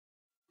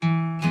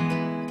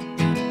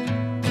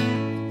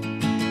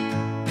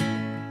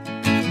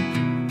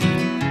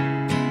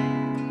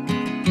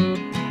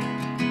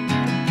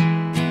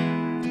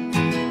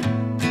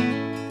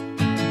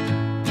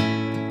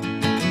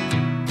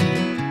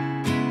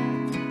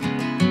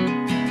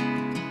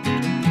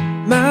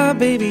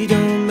baby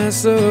don't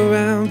mess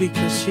around,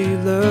 because she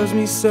loves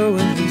me so,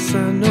 and this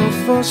I know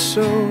for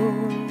sure.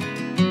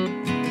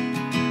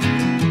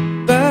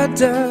 But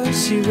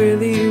does she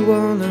really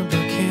wanna,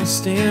 but can't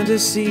stand to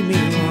see me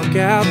walk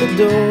out the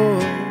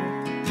door?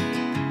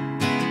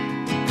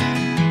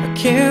 I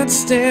can't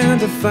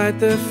stand to fight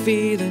the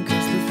feeling,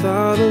 cause the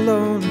thought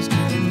alone is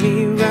killing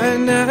me right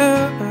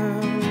now.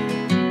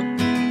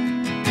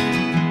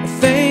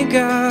 Thank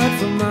God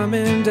for Mom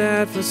and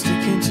Dad for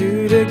sticking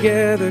two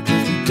together,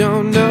 cause we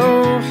don't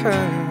know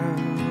how.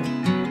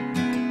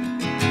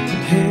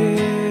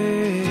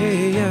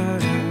 Hey, yeah.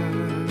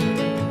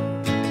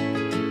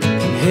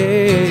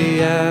 Hey,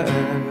 yeah.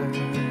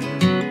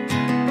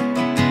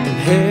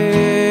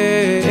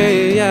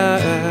 Hey, yeah.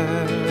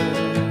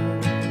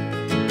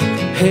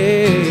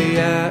 Hey,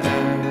 yeah.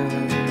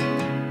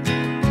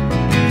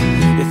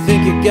 You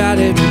think you got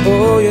it,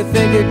 oh, you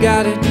think you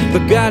got it,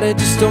 but got it,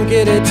 just don't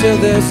get it till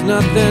there's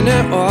nothing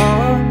at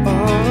all.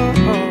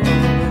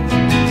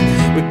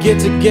 We get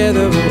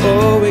together,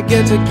 oh, we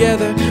get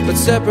together, but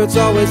separate's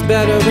always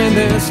better when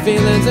there's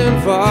feelings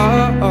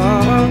involved.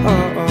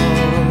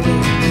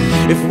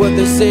 If what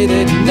they say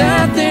that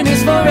nothing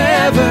is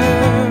forever,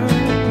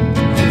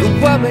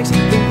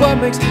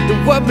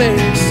 what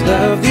makes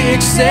love the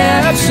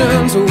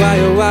exceptions? Why,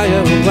 oh, why,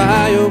 oh,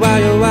 why, oh,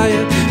 why, oh, why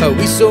are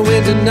we so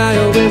in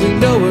denial when we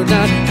know we're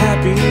not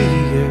happy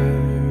here?